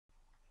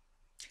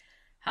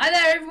Hi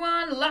there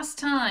everyone! Last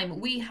time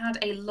we had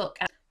a look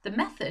at the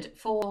method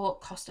for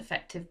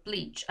cost-effective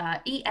bleach,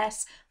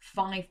 ES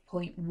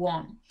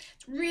 5.1.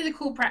 It's really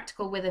cool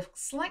practical with a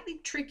slightly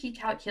tricky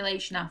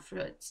calculation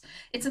afterwards.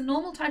 It's a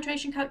normal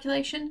titration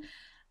calculation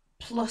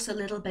plus a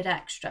little bit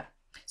extra.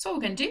 So what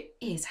we're going to do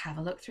is have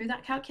a look through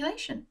that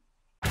calculation.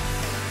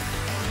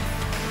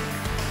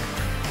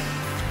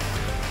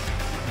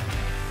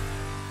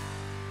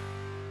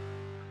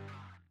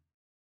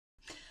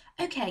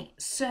 Okay,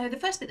 so the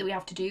first bit that we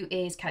have to do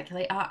is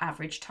calculate our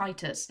average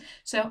titers.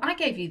 So I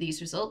gave you these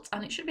results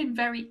and it should have been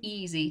very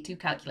easy to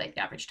calculate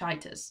the average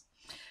titers.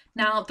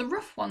 Now the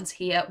rough ones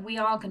here we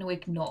are going to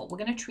ignore. We're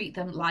going to treat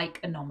them like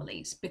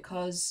anomalies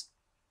because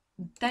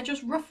they're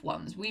just rough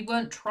ones. We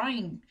weren't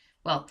trying,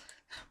 well,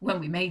 when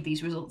we made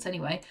these results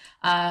anyway,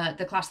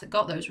 the class that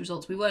got those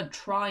results, we weren't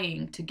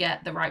trying to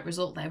get the right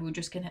result there. We were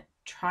just going to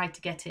try to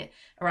get it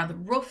around the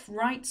rough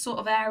right sort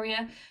of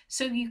area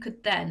so you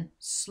could then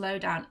slow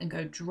down and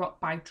go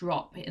drop by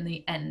drop in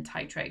the end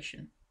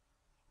titration.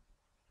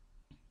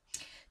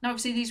 Now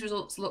obviously these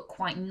results look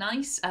quite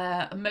nice.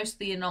 Most of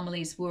the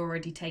anomalies were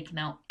already taken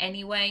out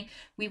anyway.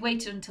 We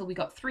waited until we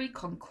got 3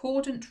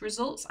 concordant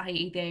results,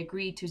 i.e. they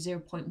agreed to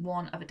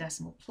 0.1 of a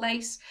decimal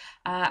place,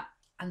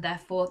 and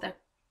therefore they're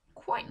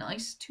quite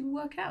nice to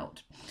work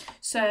out.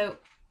 So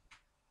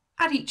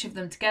add each of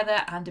them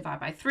together and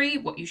divide by 3.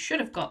 What you should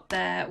have got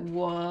there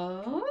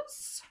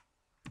was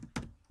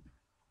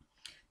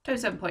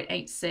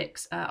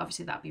 27.86.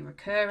 Obviously that'd be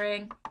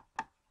recurring.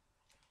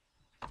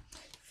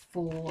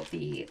 For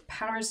the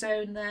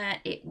parazone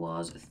there, it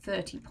was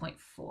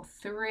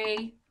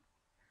 30.43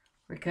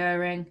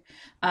 recurring.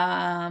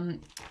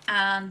 And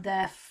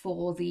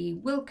therefore the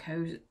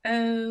Wilco's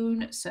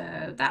own,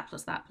 so that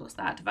plus that plus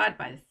that divided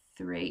by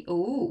 3.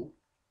 Ooh.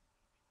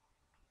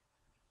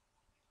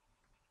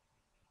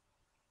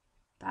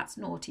 That's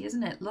naughty,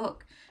 isn't it?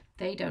 Look,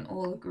 they don't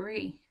all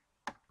agree.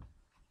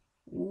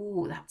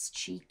 Ooh, that's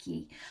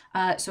cheeky.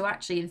 So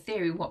actually, in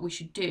theory, what we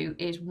should do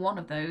is one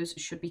of those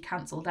should be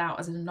cancelled out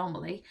as an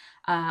anomaly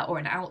or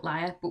an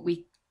outlier, but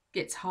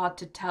it's hard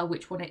to tell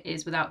which one it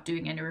is without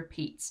doing any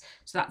repeats.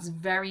 So that's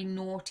very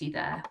naughty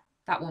there.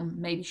 That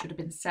one maybe should have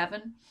been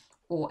 7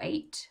 or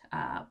 8,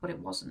 but it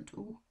wasn't.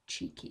 Ooh,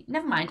 cheeky.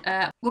 Never mind.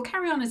 We'll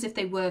carry on as if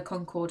they were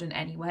concordant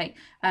anyway.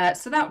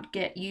 So that would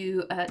get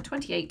you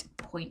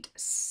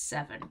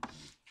 28.7.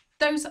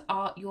 Those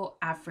are your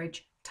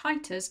average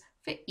titers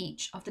for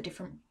each of the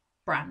different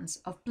brands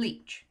of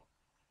bleach.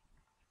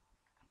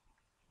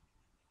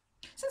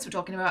 Since we're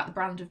talking about the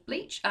brand of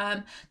bleach,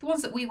 the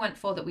ones that we went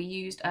for that we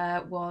used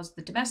was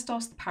the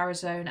Domestos, the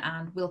Parazone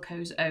and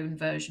Wilco's own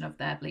version of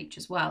their bleach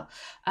as well.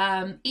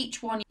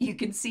 Each one you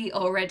can see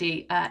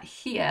already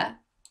here,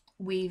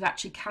 we've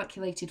actually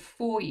calculated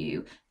for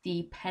you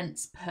the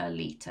pence per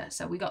litre.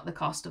 So we got the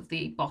cost of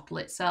the bottle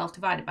itself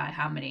divided by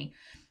how many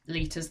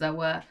litres there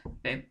were,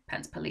 boom,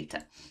 pence per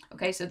litre.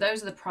 Okay, so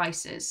those are the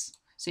prices.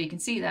 So you can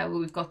see there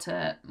we've got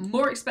a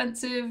more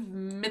expensive,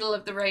 middle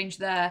of the range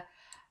there,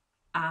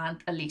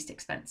 and a least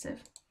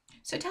expensive.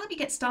 So to help you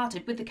get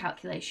started with the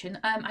calculation,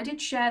 I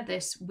did share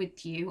this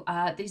with you.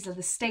 These are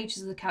the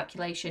stages of the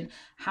calculation,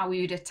 how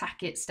we would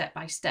attack it step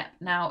by step.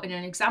 Now, in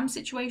an exam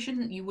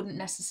situation, you wouldn't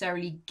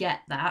necessarily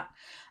get that,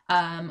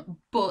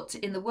 but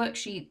in the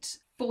worksheet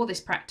for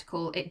this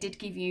practical, it did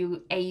give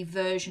you a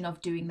version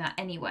of doing that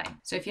anyway.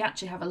 So if you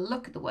actually have a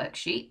look at the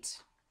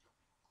worksheet,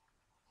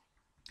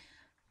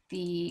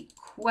 the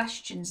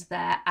questions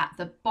there at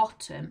the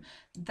bottom,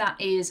 that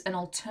is an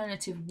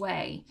alternative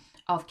way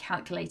of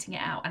calculating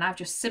it out, and I've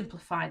just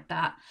simplified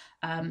that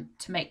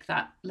to make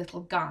that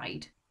little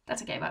guide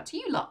that I gave out to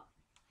you lot.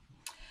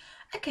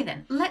 Okay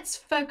then, let's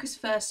focus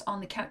first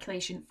on the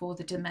calculation for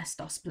the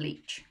Domestos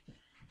bleach.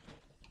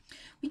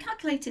 We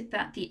calculated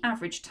that the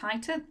average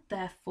titer,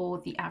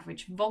 therefore the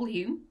average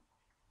volume,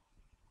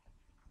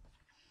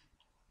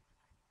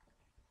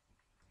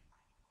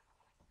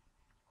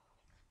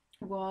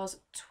 was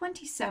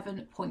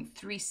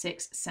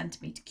 27.36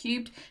 centimetre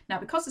cubed. Now,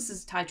 because this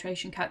is a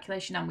titration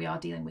calculation and we are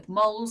dealing with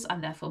moles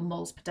and therefore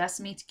moles per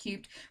decimetre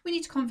cubed, we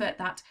need to convert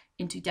that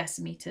into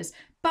decimetres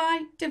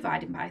by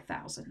dividing by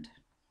 1,000.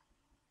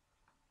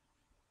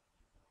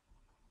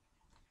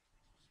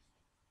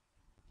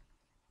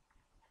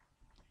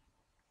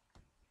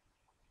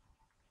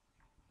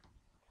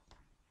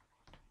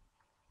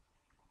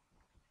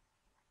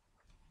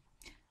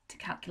 To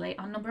calculate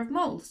our number of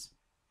moles.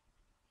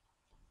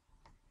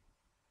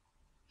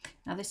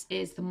 Now this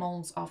is the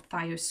moles of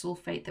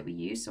thiosulphate that we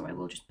use, so I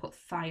will just put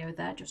thio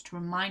there just to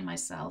remind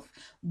myself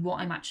what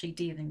I'm actually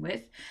dealing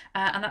with.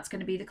 And that's going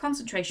to be the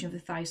concentration of the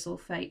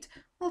thiosulphate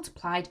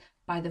multiplied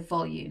by the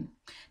volume.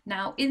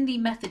 Now in the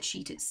method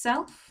sheet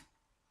itself,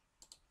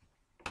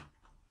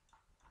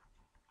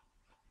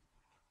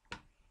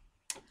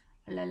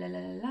 there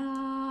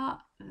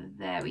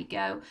we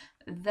go.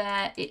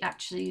 There it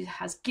actually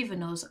has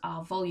given us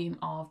our volume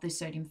of the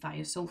sodium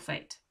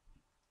thiosulphate.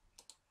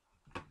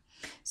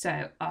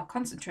 So our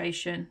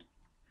concentration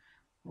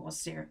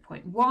was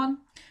 0.1.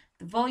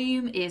 The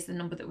volume is the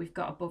number that we've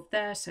got above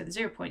there, so the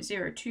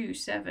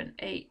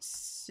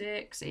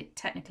 0.02786, it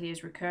technically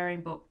is recurring,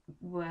 but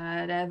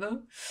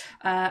whatever.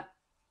 And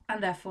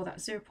therefore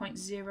that's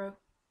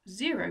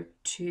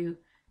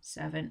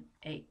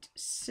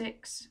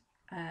 0.002786,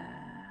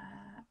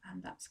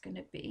 and that's going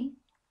to be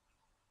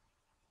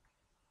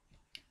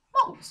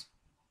moles.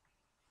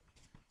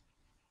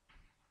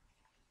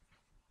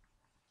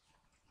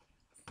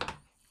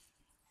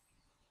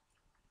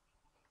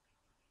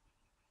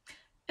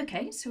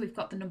 Okay, so we've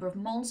got the number of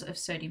moles of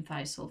sodium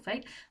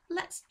thiosulfate.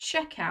 Let's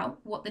check out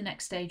what the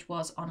next stage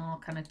was on our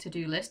kind of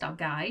to-do list, our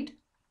guide.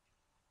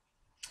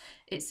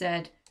 It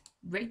said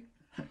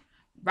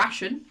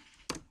ration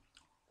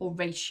or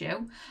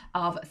ratio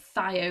of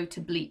thio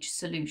to bleach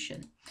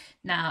solution.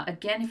 Now,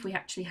 again, if we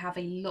actually have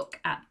a look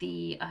at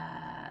the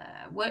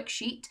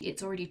worksheet,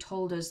 it's already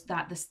told us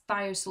that the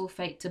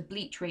thiosulfate to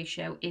bleach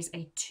ratio is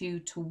a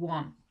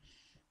 2:1.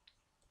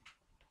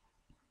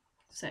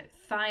 So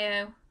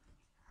thio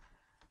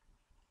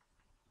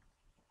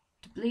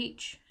to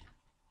bleach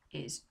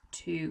is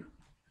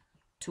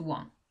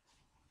 2:1.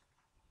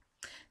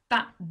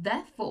 That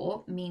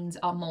therefore means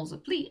our moles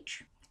of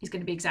bleach is going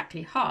to be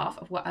exactly half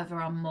of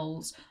whatever our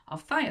moles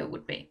of thio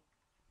would be.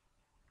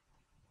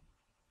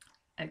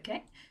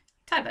 Okay,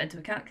 type that into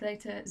a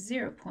calculator,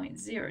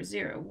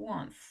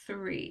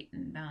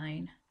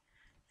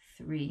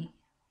 0.001393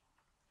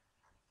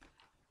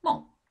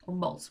 mole or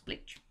moles of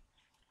bleach.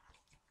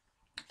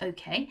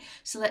 Okay,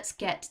 so let's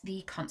get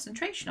the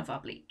concentration of our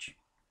bleach.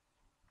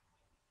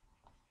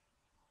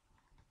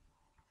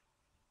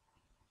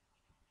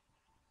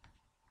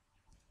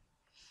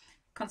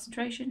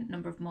 Concentration,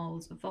 number of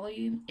moles of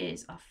volume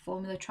is our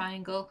formula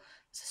triangle.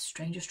 It's the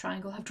strangest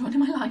triangle I've drawn in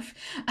my life.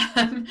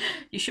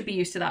 You should be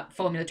used to that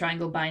formula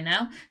triangle by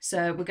now.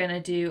 So we're going to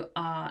do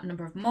our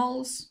number of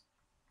moles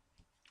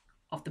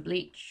of the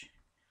bleach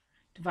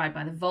divided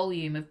by the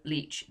volume of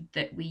bleach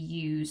that we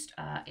used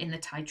in the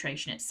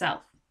titration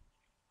itself.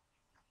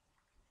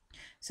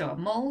 So our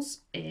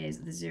moles is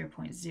the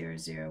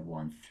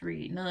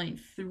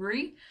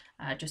 0.001393,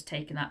 just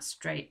taking that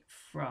straight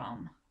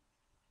from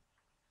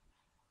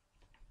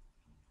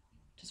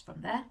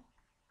there.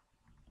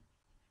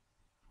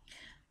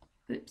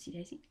 Oopsie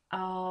daisy.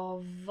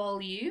 Our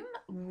volume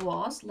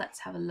was, let's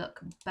have a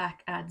look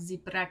back at the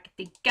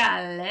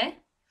practicale.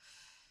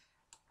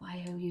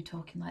 Why are you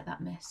talking like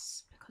that,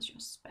 miss? Because you're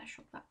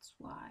special, that's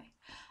why.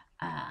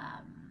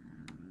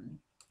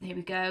 Here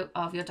we go.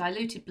 Of your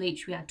diluted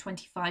bleach, we had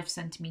 25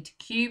 centimetre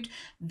cubed.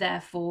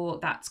 Therefore,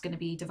 that's going to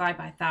be divided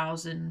by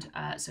 1,000,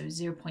 so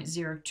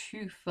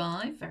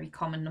 0.025, very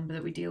common number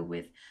that we deal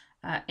with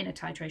in a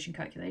titration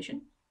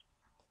calculation.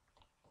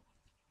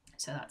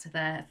 So that's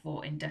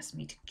therefore in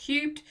decimetre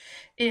cubed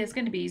is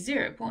going to be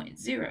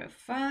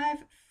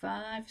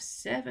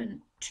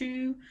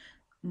 0.05572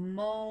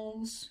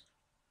 moles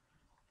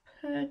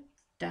per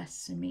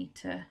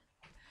decimetre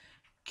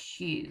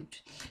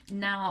cubed.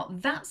 Now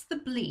that's the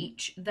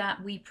bleach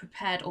that we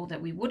prepared, or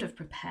that we would have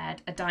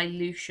prepared a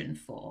dilution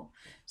for.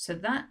 So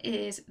that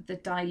is the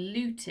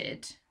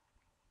diluted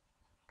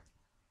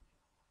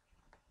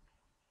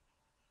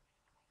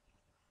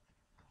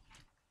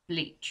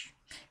bleach.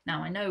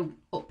 Now I know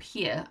up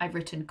here I've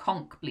written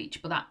conc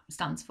bleach, but that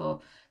stands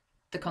for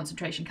the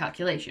concentration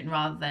calculation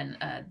rather than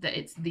that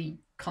it's the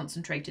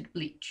concentrated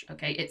bleach.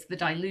 Okay, it's the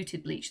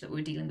diluted bleach that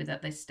we're dealing with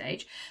at this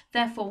stage.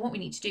 Therefore, what we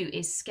need to do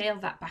is scale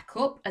that back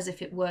up as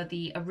if it were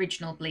the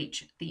original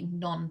bleach, the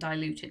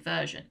non-diluted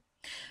version.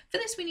 For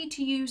this, we need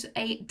to use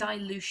a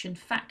dilution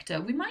factor.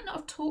 We might not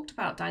have talked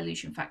about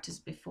dilution factors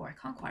before. I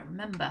can't quite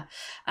remember.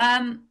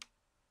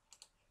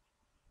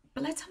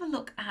 But let's have a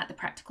look at the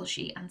practical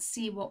sheet and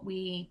see what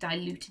we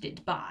diluted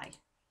it by.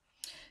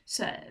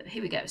 So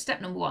here we go. Step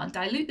number 1,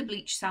 dilute the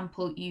bleach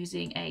sample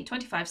using a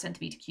 25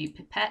 centimetre cube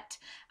pipette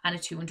and a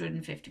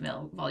 250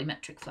 ml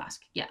volumetric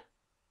flask. Yeah.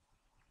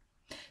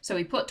 So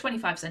we put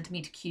 25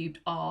 centimetre cubed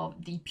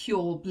of the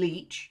pure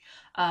bleach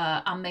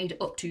and made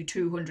it up to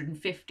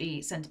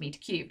 250 centimetre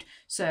cubed.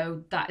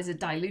 So that is a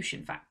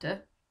dilution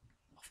factor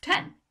of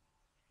 10.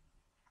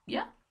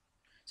 Yeah.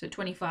 So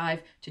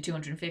 25 to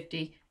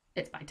 250,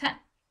 it's by 10.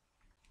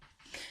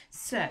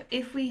 So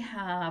if we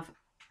have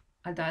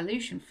a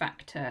dilution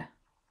factor,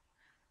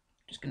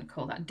 I'm just going to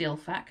call that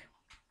DILFAC,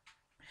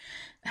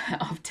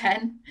 of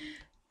 10,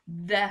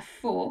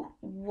 therefore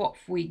what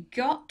we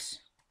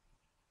got,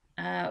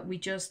 we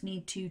just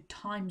need to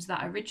times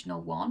that original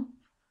one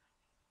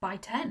by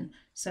 10.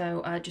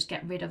 So just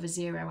get rid of a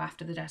 0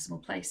 after the decimal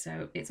place.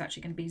 So it's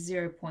actually going to be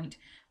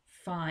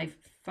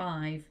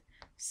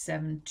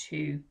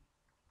 0.5572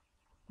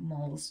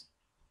 moles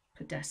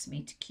per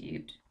decimetre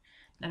cubed.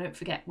 Now don't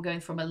forget, we're going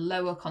from a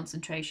lower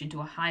concentration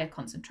to a higher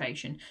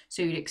concentration,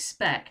 so you'd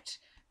expect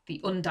the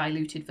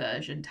undiluted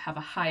version to have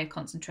a higher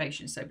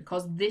concentration. So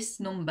because this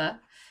number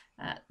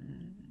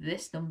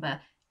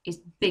is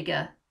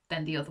bigger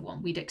than the other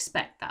one, we'd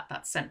expect that.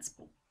 That's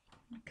sensible.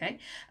 Okay.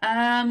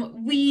 At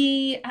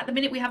the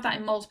minute we have that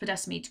in moles per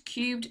decimetre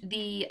cubed.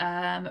 The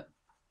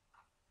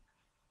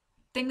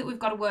thing that we've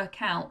got to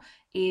work out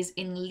is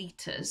in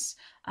litres.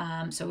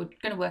 So we're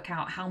going to work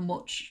out how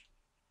much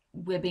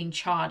we're being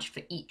charged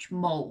for each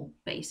mole,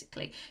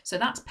 basically. So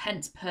that's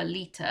pence per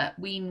litre.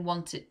 We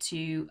want it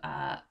to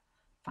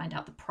find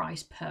out the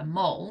price per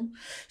mole.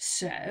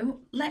 So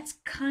let's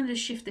kind of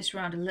shift this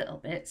around a little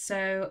bit.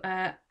 So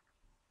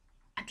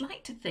I'd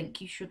like to think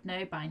you should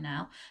know by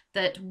now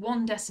that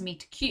 1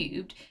 decimetre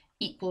cubed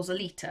equals a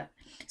litre.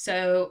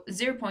 So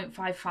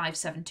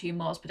 0.5572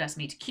 moles per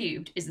decimetre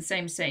cubed is the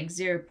same as saying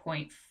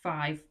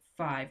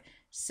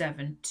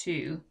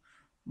 0.5572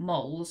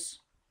 moles.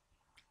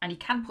 And you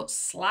can put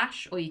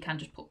slash or you can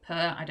just put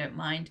per, I don't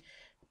mind,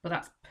 but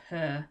that's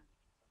per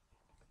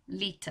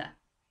litre.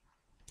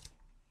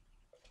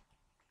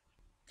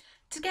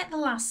 To get the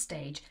last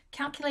stage,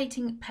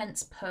 calculating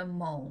pence per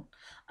mole.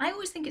 I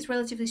always think it's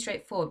relatively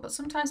straightforward, but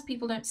sometimes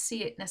people don't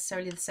see it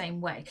necessarily the same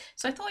way.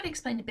 So I thought I'd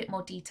explain a bit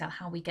more detail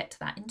how we get to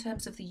that in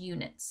terms of the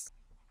units.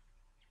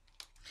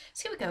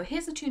 So here we go,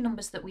 here's the two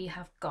numbers that we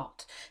have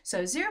got.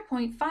 So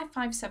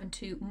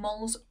 0.5572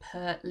 moles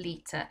per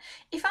litre.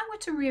 If I were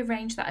to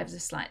rearrange that ever so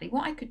slightly,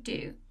 what I could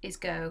do is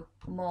go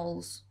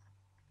moles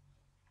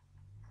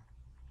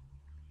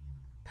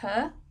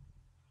per,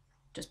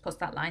 just put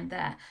that line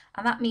there,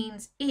 and that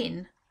means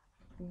in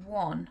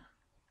 1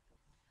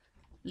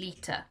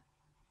 litre.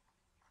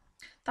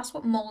 That's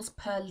what moles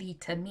per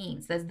litre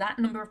means. There's that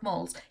number of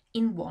moles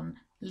in 1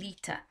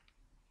 litre.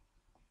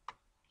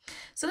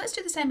 So let's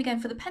do the same again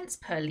for the pence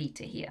per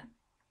litre here.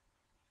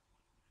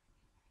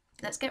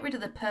 Let's get rid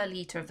of the per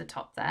litre of the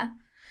top there,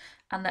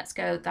 and let's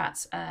go,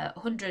 that's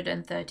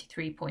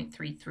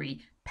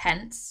 133.33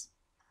 pence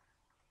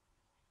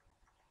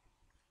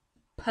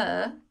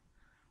per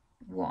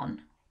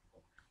 1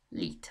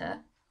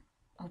 litre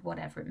of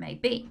whatever it may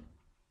be.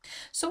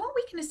 So what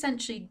we can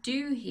essentially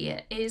do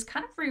here is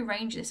kind of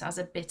rearrange this as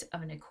a bit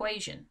of an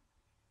equation.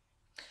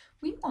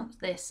 We want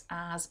this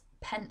as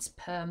pence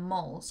per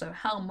mole, so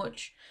how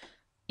much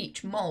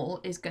each mole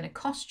is going to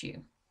cost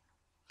you.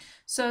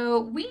 So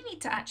we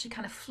need to actually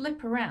kind of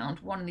flip around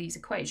one of these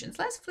equations.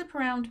 Let's flip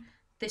around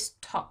this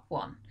top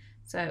one.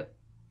 So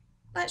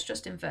let's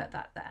just invert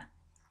that there.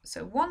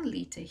 So 1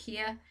 litre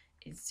here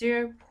is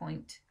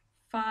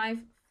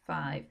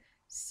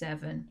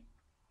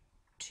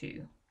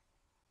 0.5572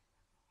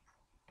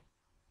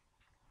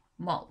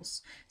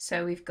 moles.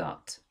 So we've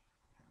got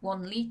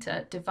 1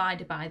 litre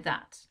divided by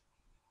that.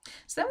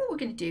 So then what we're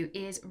going to do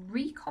is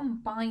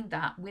recombine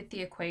that with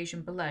the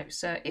equation below.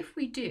 So if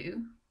we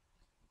do,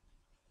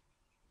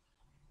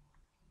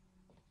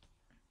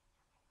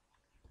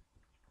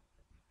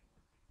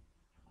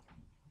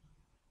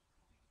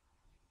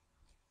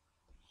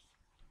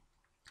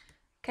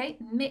 okay,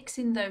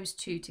 mixing those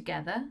two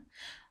together.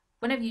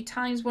 Whenever you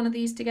times one of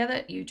these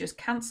together, you just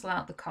cancel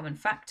out the common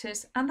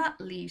factors, and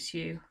that leaves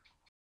you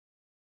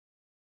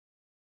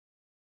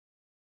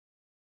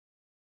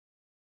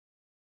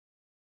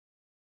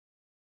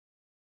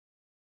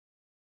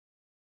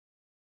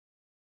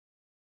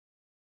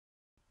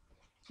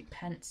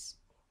pence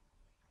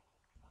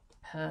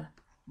per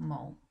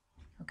mole.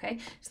 Okay,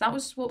 so that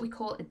was what we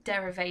call a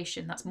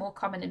derivation. That's more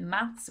common in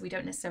maths. We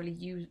don't necessarily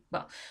use,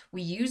 well,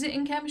 we use it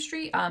in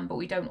chemistry, but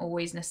we don't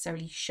always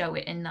necessarily show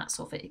it in that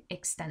sort of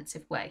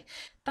extensive way.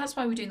 That's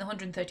why we're doing the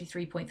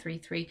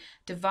 133.33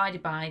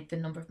 divided by the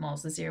number of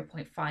moles, the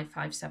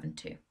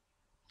 0.5572.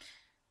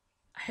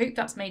 I hope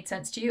that's made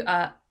sense to you.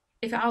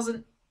 If it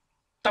hasn't,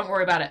 don't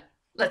worry about it.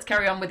 Let's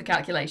carry on with the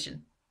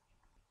calculation.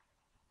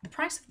 The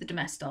price of the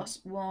domestos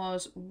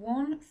was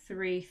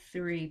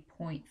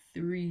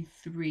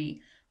 133.33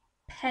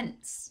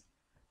 pence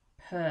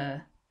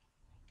per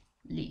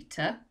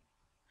litre.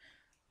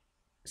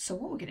 So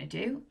what we're going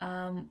to do,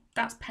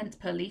 that's pence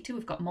per litre.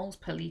 We've got moles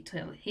per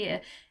litre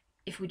here.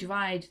 If we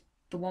divide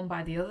the one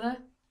by the other,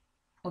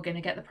 we're going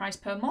to get the price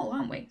per mole,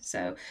 aren't we?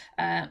 So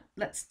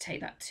let's take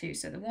that too.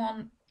 So the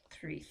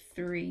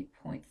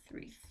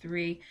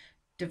 133.33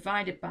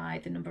 divided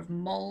by the number of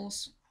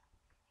moles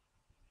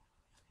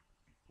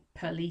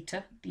per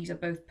litre. These are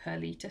both per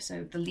litre,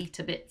 so the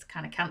litre bits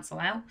kind of cancel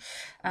out.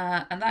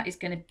 And that is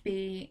going to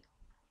be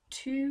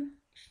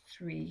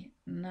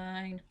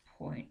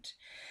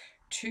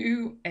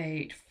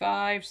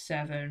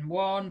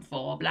 239.28571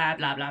 blah, blah,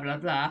 blah, blah,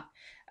 blah,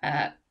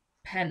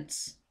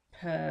 pence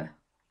per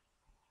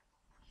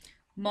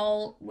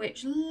mole,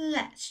 which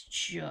let's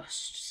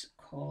just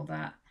call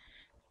that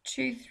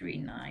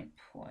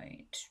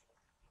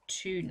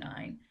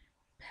 239.29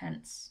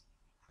 pence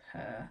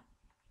per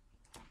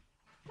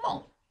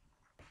mole.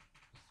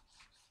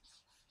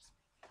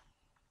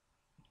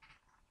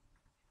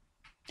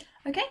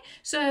 Okay,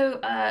 so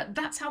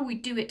that's how we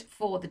do it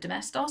for the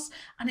domestos,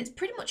 and it's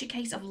pretty much a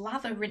case of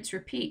lather, rinse,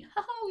 repeat.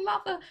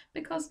 Lather,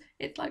 because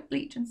it's like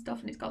bleach and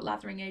stuff and it's got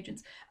lathering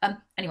agents.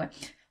 Anyway,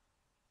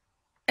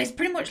 it's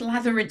pretty much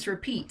lather, rinse,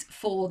 repeat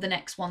for the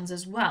next ones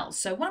as well.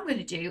 So what I'm going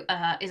to do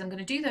is I'm going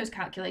to do those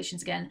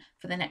calculations again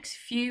for the next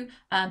few,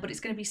 but it's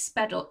going to be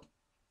sped up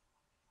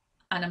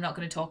and I'm not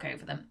going to talk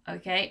over them,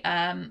 okay?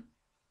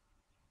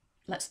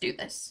 Let's do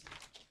this.